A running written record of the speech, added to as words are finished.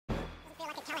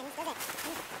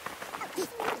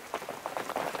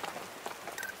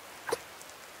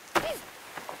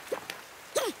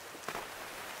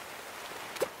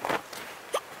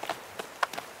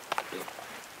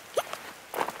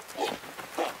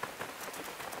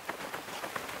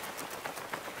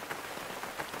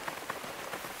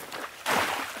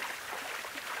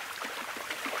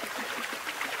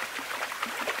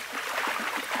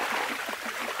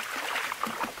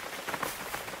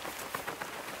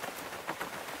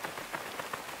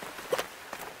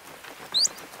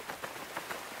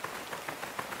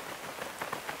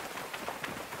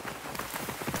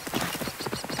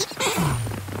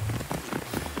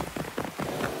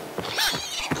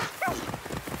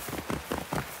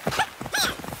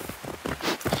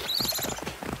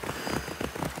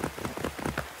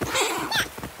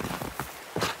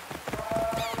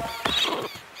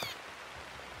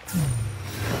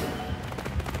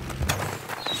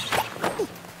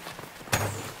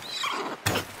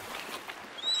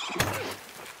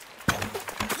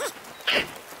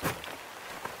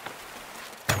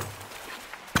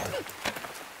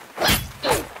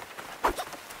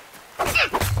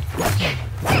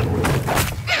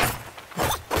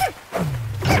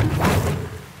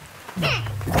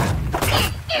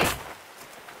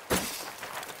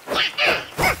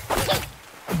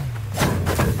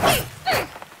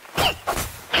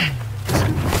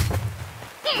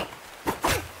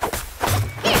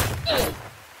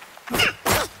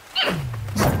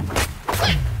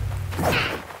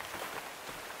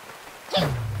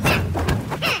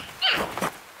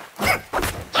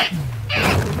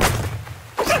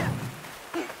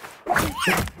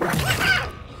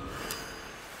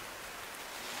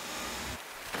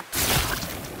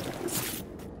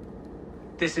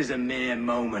This is a mere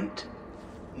moment.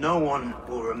 No one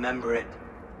will remember it.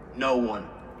 No one.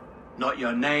 Not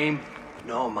your name,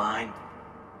 nor mine.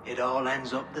 It all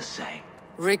ends up the same.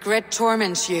 Regret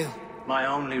torments you. My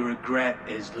only regret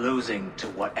is losing to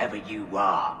whatever you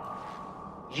are.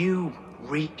 You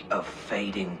reek of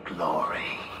fading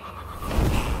glory.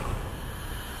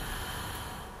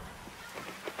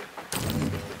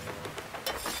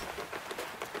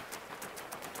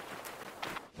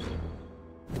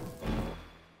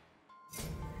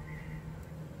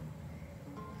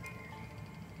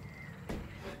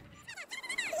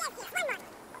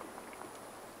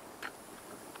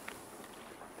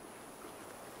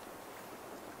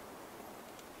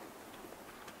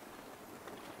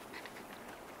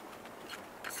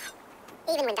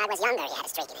 Even when Dad was younger, he had a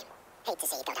streak in him. Hate to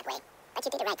see it go that way. But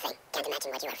you did the right thing. Can't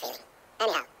imagine what you were feeling.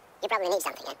 Anyhow, you probably need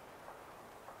something, eh?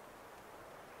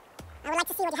 I would like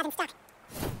to see what you have in stock.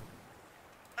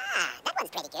 Ah, that one's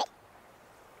pretty good.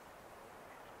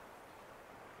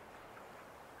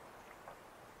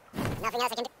 Nothing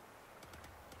else I can do.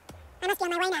 I must be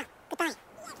on my way now. Goodbye.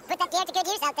 Put that gear to good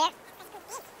use out there.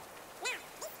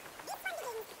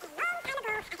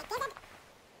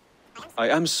 I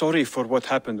am sorry for what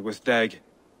happened with Dag.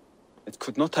 It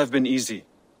could not have been easy.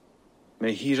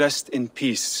 May he rest in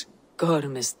peace.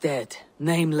 Gorm is dead,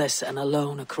 nameless and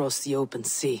alone across the open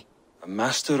sea. A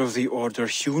master of the Order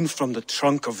hewn from the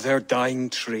trunk of their dying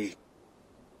tree.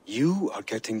 You are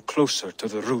getting closer to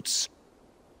the roots.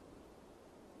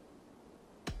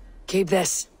 Keep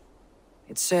this.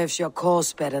 It serves your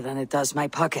cause better than it does my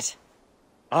pocket.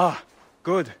 Ah,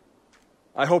 good.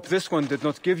 I hope this one did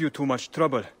not give you too much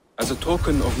trouble. As a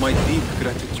token of my deep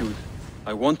gratitude,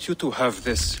 I want you to have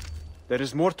this. There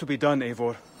is more to be done,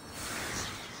 Eivor.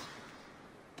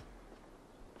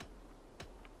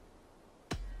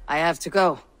 I have to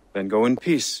go. Then go in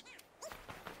peace.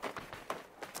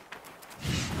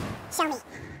 Show me.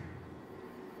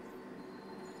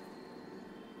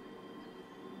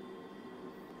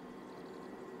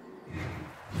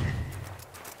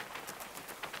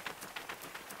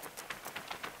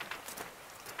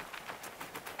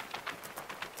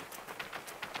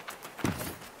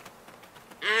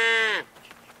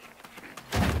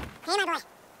 Hey, my boy.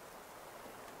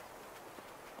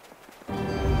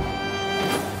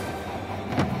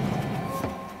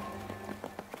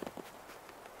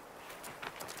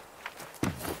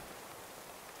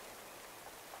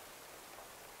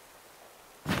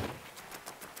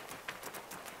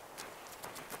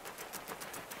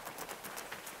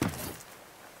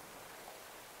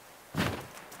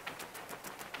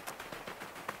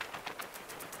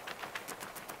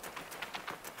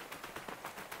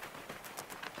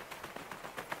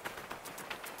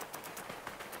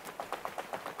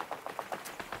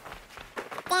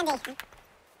 Dandy. Here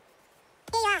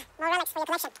you are, more relics for your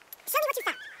collection. Show me what you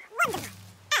found. Wonderful.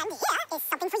 And here is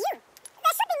something for you.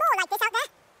 There should be more like this out there.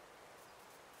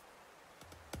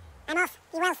 I'm off.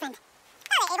 Be well, friend.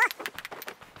 Oh, Abel.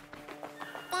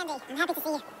 Dandy, I'm happy to see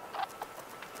you.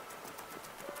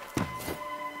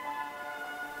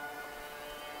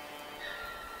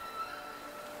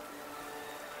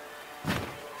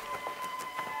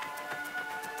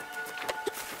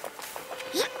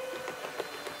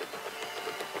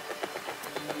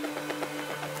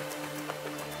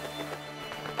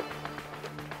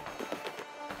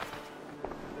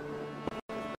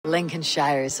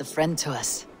 Lincolnshire is a friend to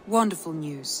us. Wonderful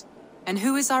news. And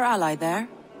who is our ally there?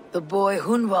 The boy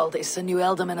Hunwald is the new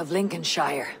alderman of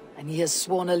Lincolnshire, and he has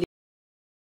sworn allegiance.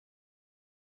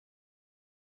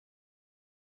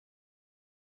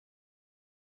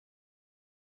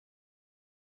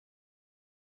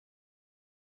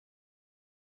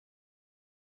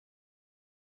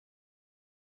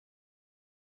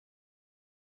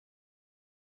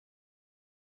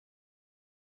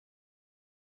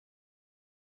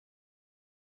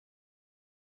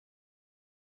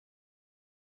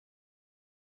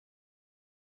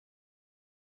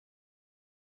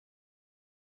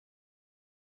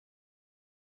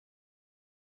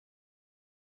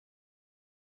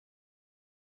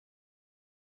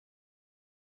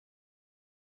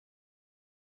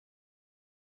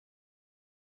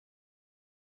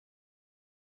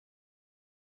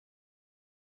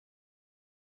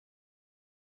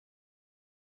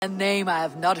 A name I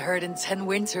have not heard in 10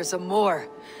 winters or more.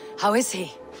 How is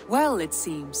he? Well, it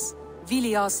seems.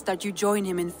 Vili asked that you join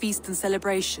him in feast and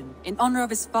celebration, in honor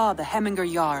of his father,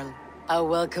 Hemminger Jarl. A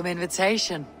welcome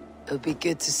invitation. It'll be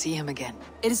good to see him again.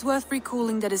 It is worth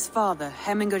recalling that his father,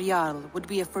 Hemminger Jarl, would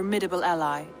be a formidable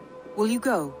ally. Will you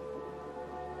go?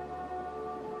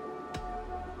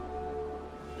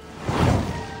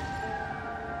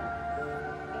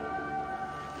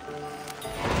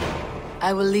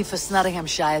 I will leave for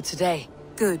Nottinghamshire today.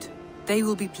 Good. They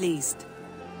will be pleased.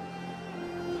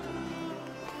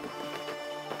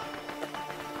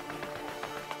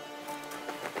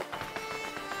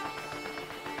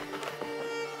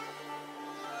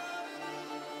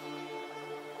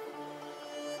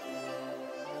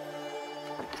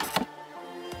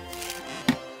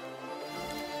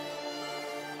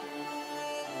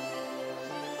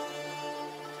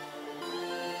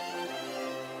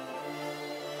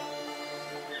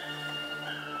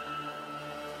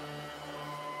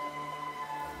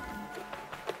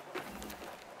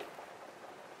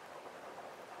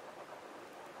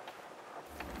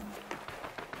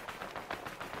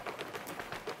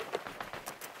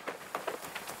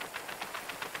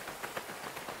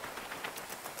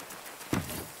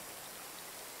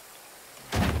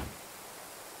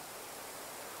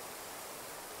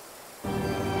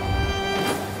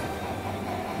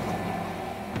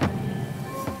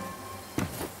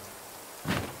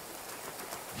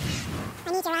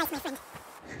 I need your eyes, my friend.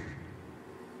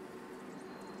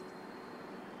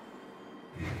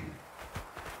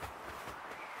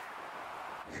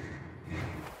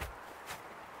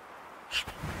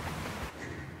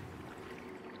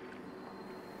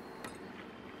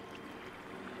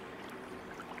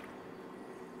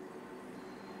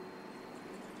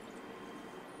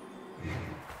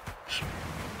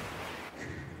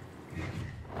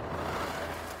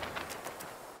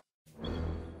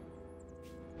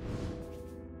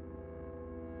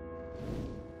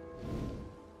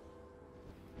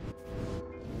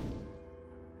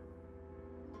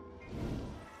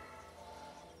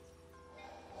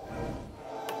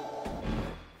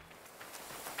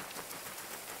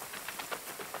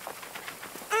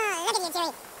 Look at you,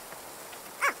 Jerry.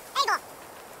 Oh, there you go.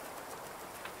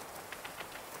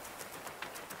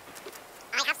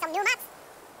 I have some new maps.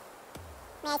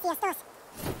 May I see your stores?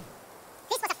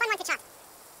 This was a fun one to chart.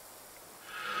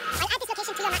 I'll add this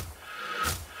location to your map.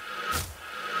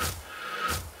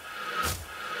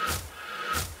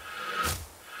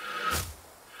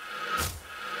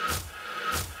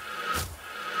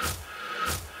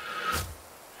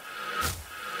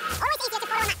 Always easier to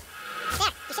follow a map.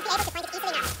 There, you should be able to find it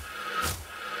easily now.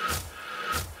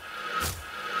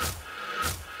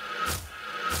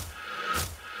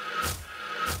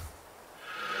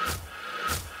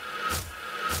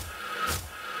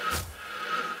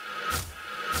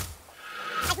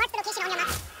 I've marked the location on your map.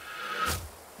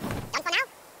 Done for now?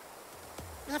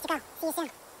 I have to go. See you soon.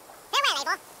 Farewell,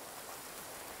 Abel.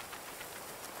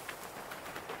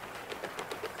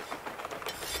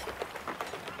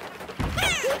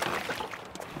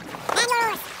 Man your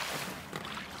oars.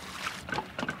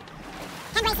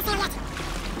 Can't raise the sail yet.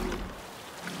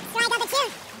 Slide out the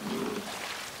tune.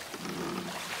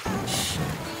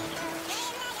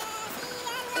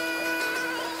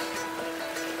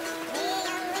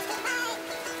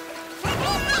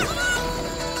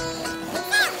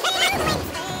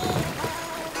 Sail,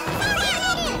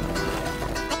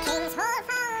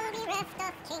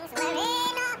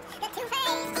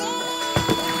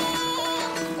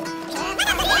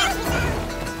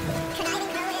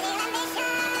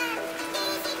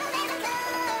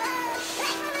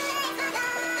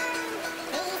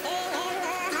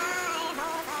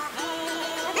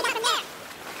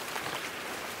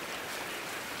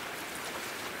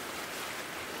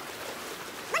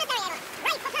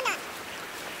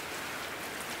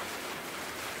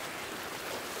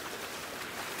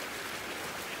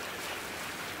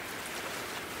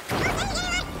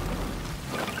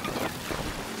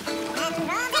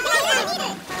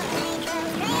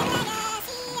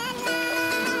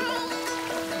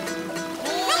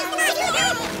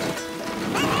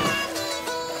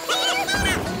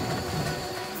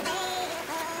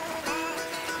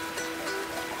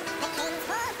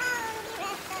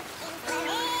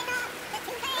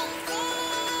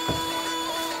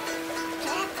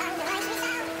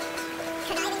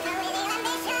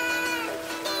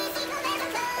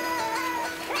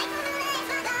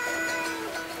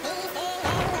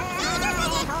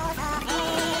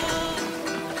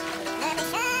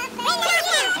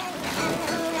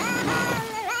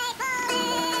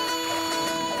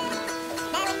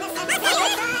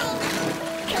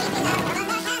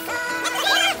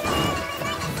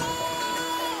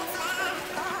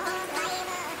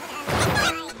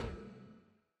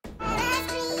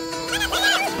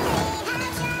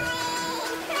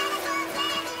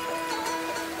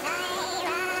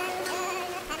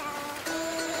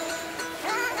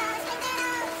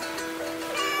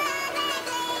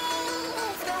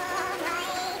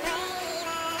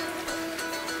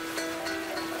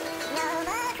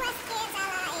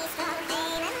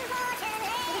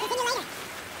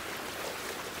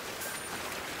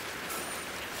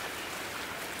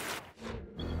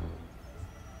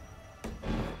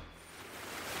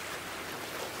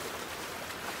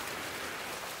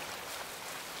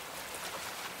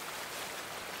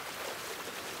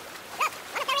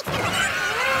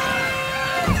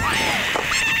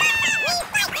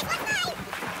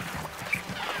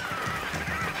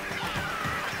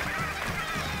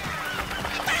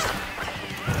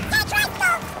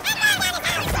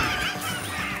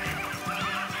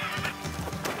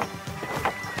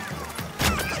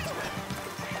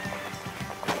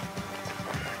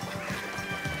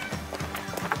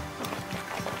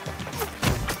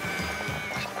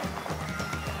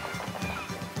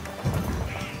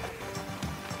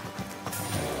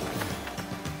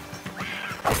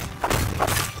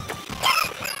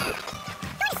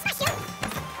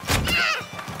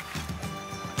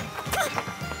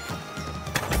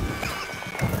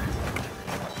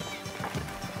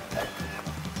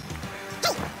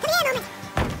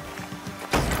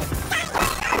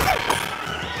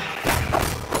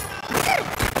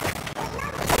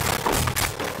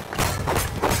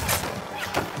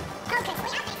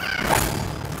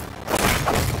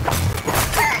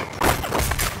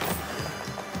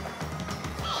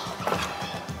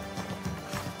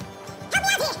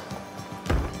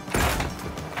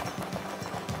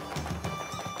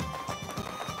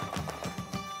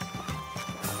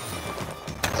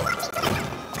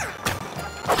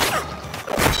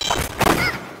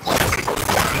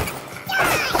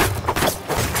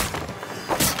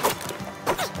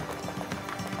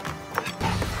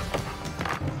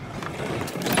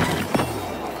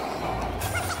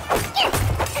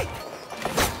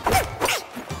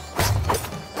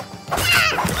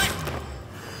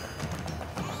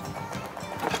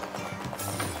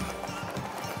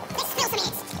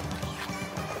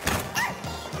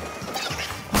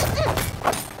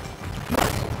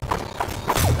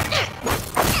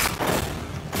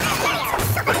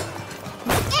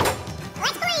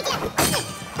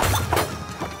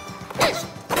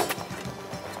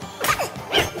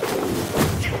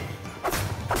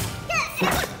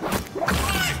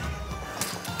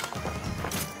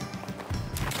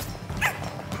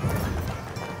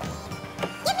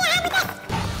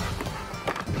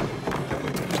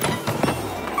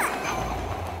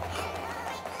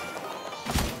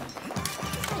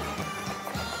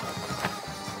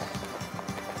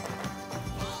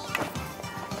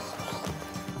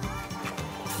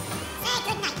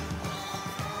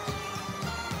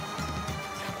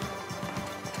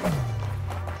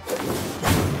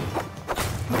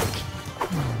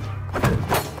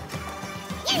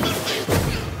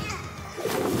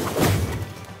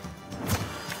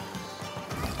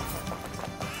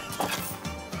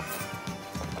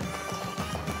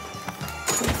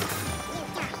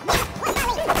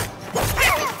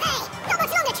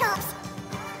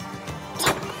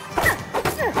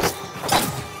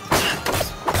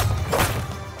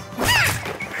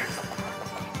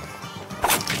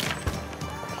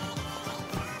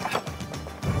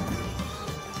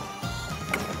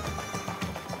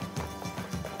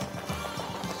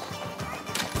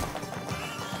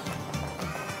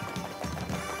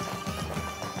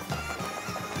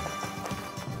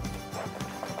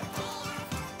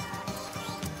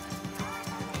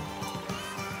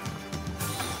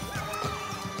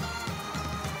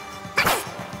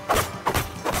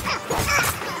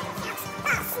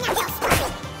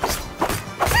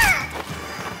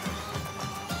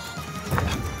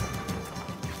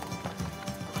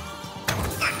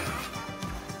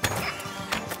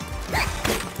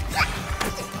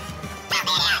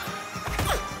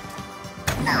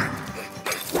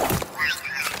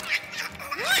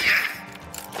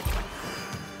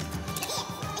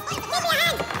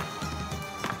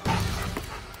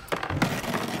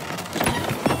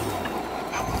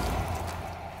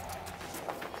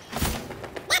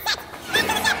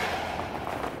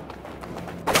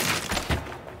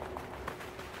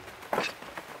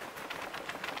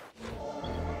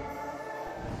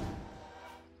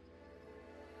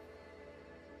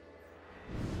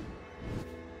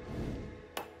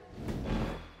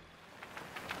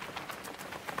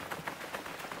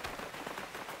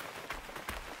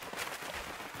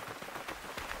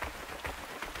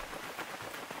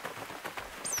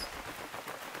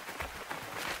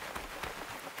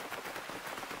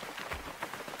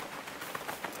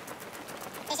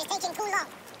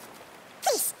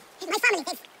 family,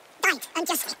 they've died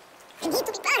unjustly. They need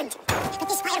to be burned. But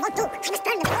this fire won't do. I must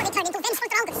burn them before they turn into vengeful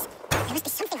Draugrs. There must be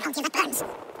something around here that burns.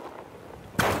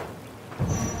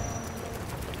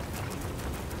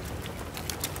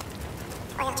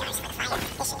 Oil jars for the fire.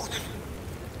 This should be enough.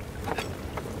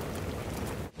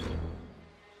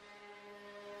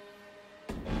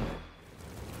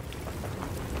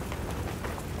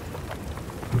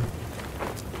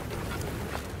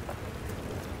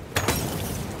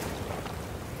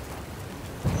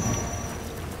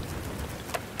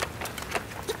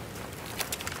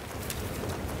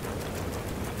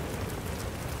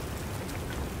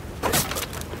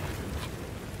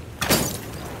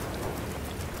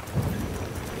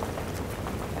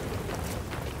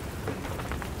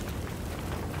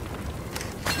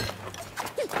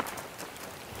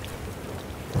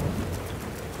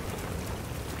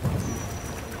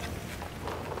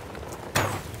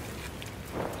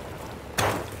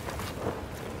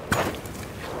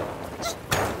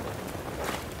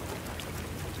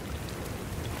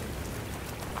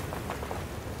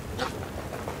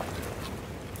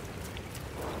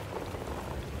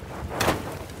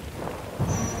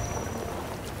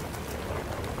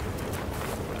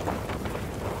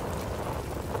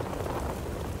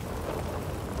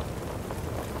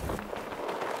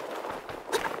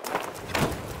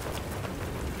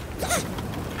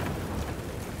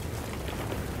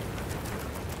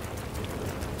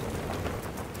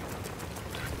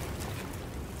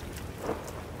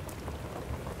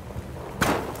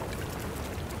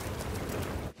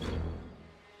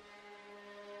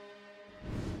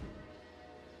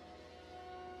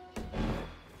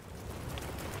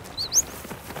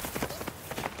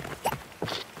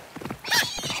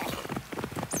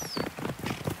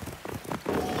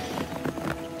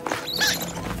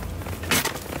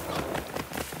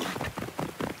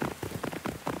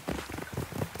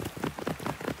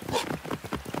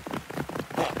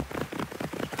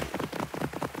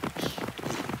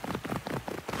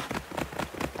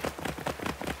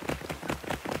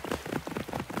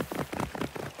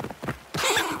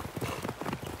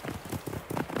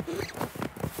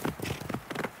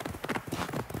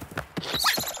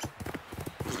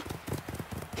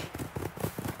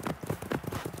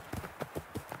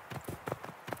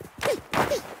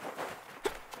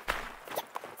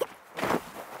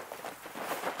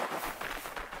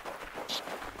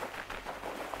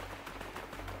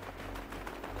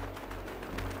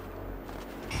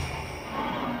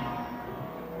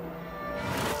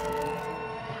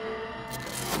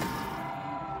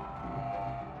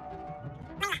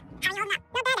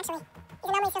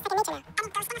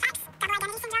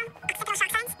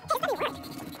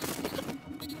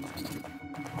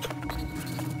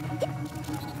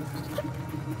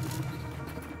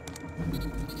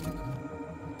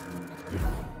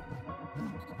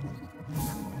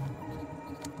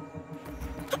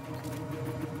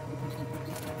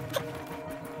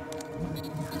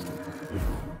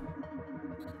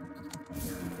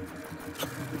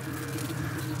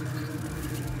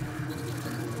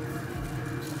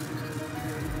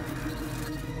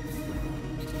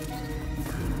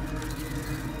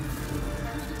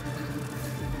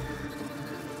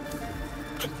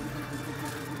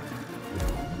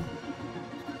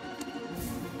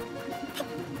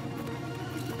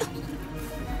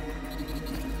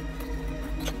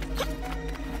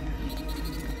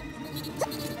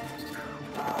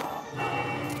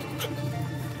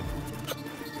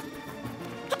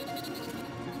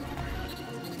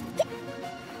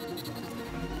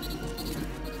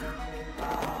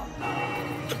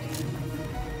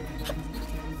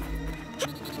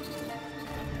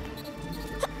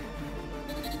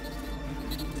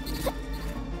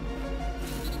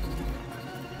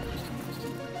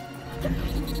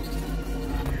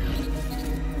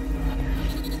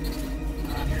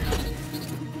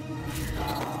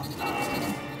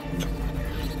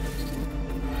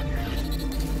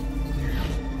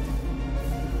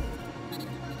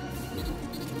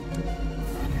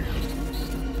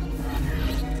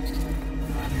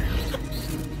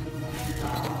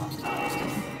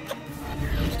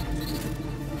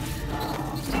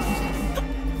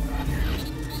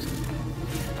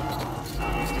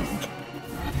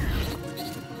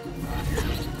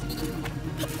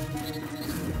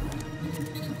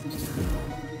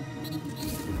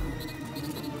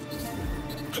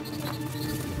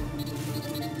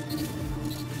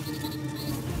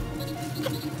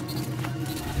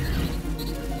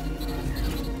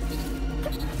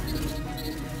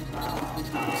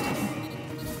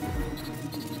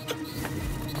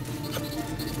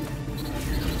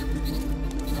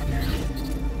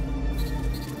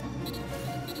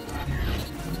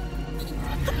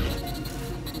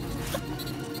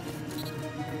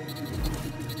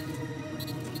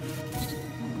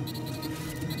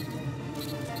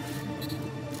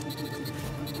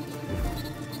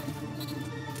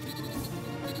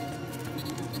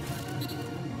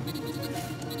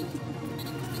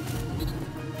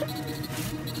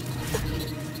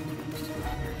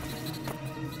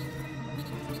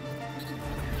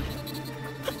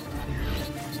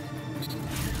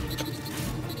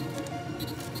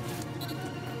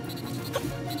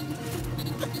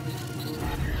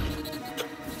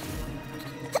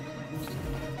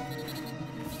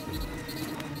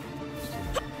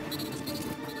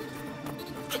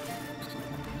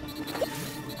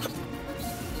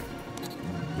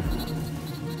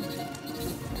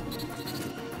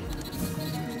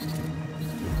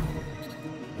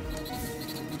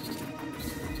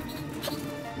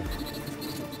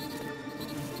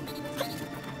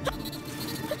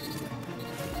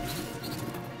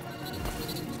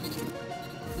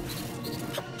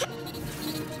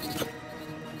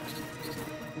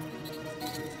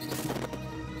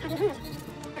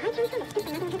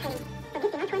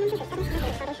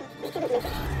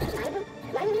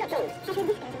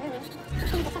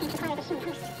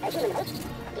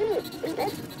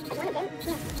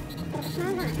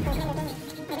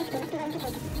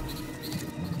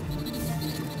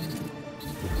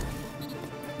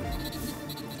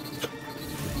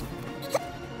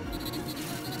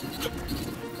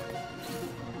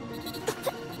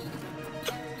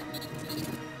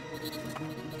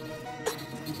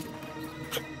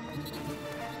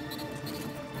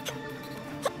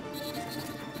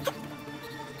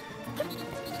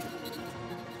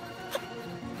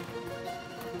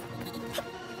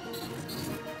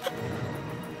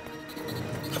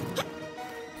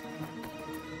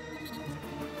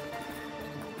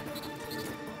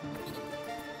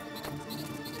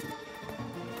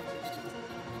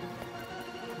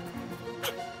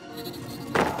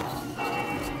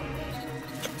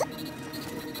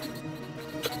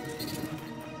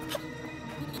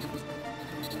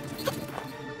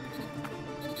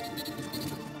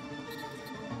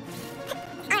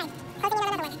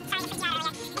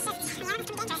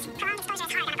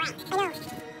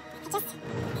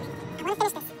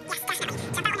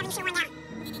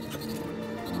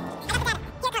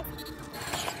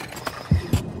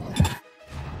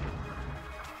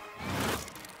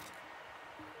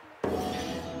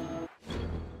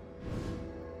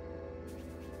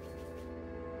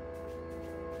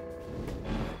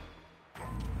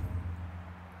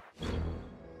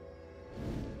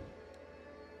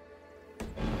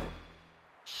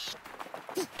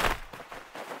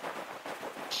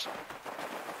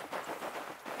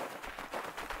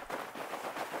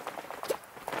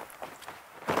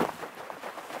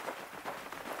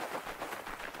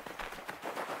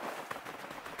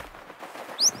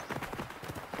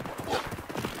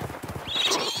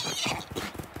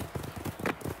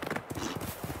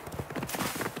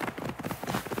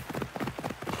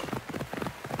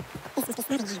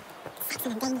 Nottingham,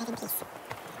 Saxon and Dane live in peace.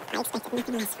 I expected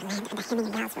nothing less from land under Hemming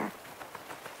and Jarl's rule.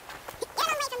 You're a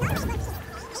long way from Norway, one piece.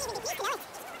 Maybe you'd be pleased to know it.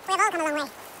 We've all come a long way.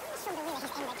 Show the will of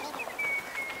his end later.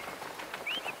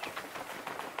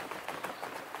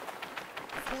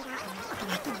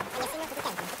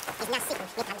 Is now sitting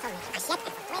with Antonio. As yet,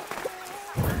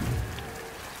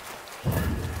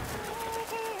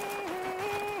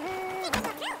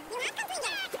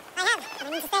 I have, and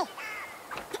I mean to stay.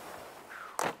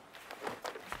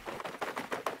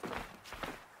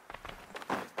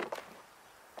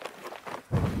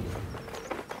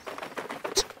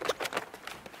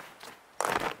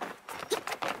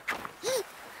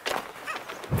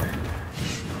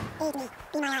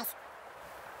 Be my eyes.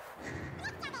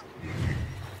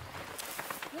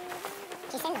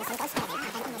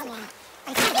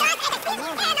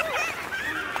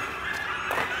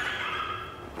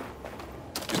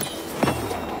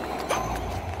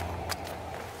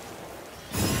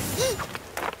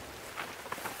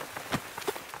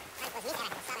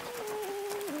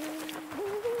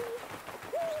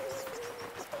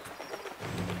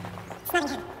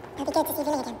 Nottingham. It'll be good to see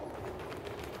Billy again.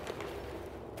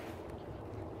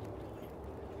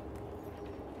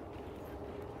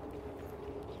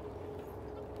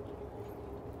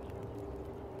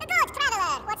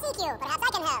 You. Perhaps I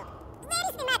can help. Where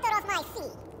is the matter of my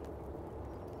fee?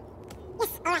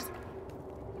 Yes, all right.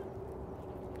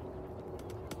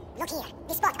 Look here.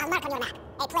 This spot I'll mark on your map.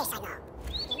 A place I know.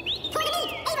 For the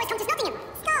meat! Eivor come to Nottingham!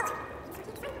 Skål!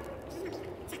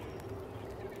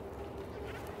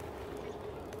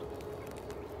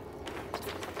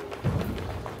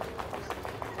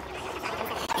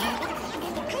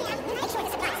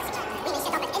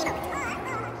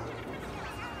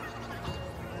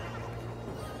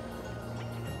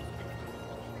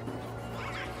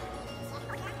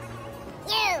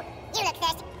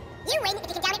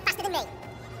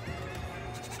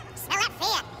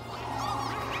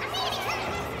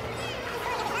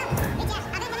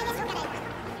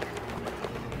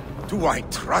 Do I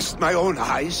trust my own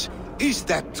eyes? Is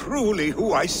that truly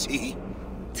who I see?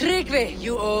 Tryggvi,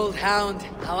 you old hound.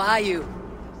 How are you?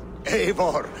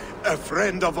 Eivor, a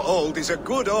friend of old is a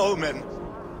good omen.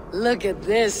 Look at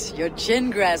this. Your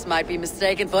chin grass might be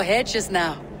mistaken for hedges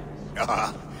now.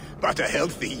 Ah, but a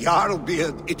healthy Jarl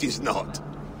beard it is not.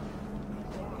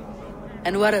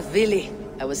 And what of Vili?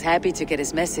 I was happy to get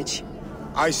his message.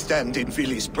 I stand in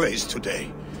Vili's place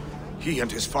today. He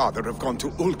and his father have gone to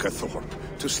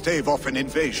Ulkathorpe to stave off an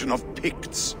invasion of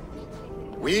Picts.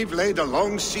 We've laid a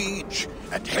long siege,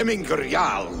 and Hemminger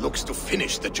Jarl looks to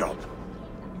finish the job.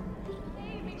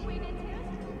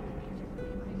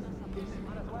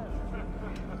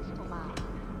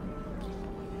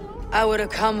 I would have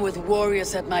come with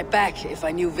warriors at my back if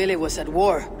I knew Vili was at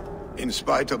war. In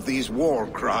spite of these war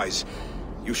cries,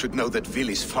 you should know that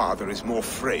Vili's father is more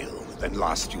frail than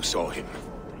last you saw him.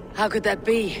 How could that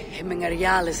be? Heminger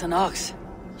Jarl is an ox.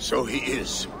 So he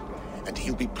is. And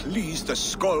he'll be pleased as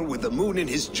Skull with the moon in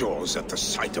his jaws at the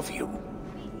sight of you.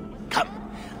 Come,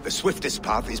 the swiftest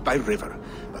path is by river,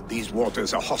 but these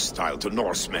waters are hostile to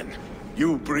Norsemen.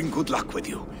 You bring good luck with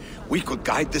you. We could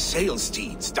guide the sail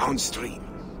steeds downstream.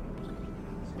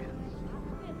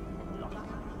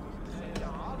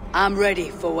 I'm ready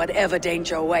for whatever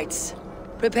danger awaits.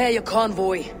 Prepare your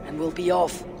convoy, and we'll be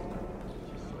off.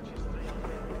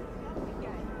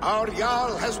 Our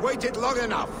Jarl has waited long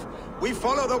enough. We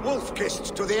follow the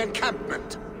Wolf-Kist to the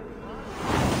encampment.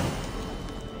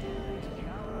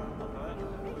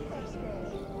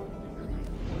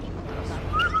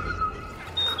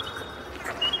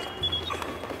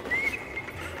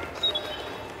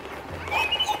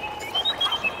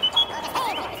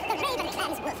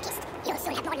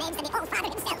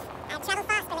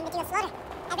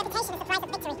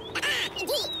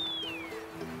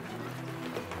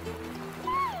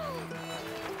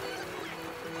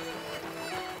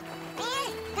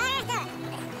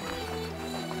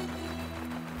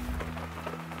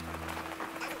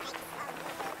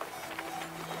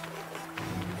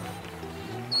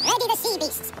 Ready the sea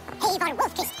beasts. Eivor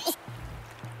Wolf-Kist is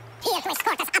here to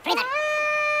escort us upriver.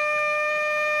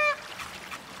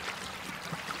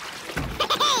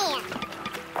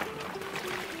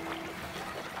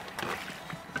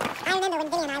 I remember when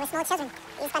Vili and I were small children.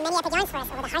 You spun many epic yarns for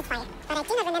us over the hearth fire. But I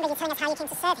do not remember you telling us how you came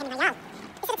to serve him in Jarl.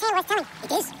 Is it a tale worth telling?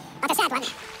 It is, but a sad one.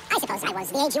 I suppose I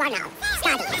was the age you are now.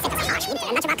 Skadi set us a harsh winter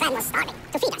and much of our clan was starving.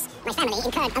 To feed us, my family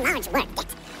incurred a large work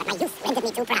debt. But my youth rendered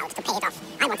me too proud to pay it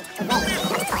off. I wanted to wage,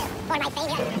 not toil. For my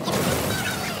failure...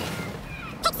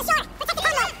 Take the shore! Protect the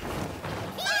convoy!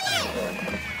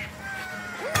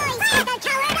 Noise,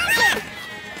 coward!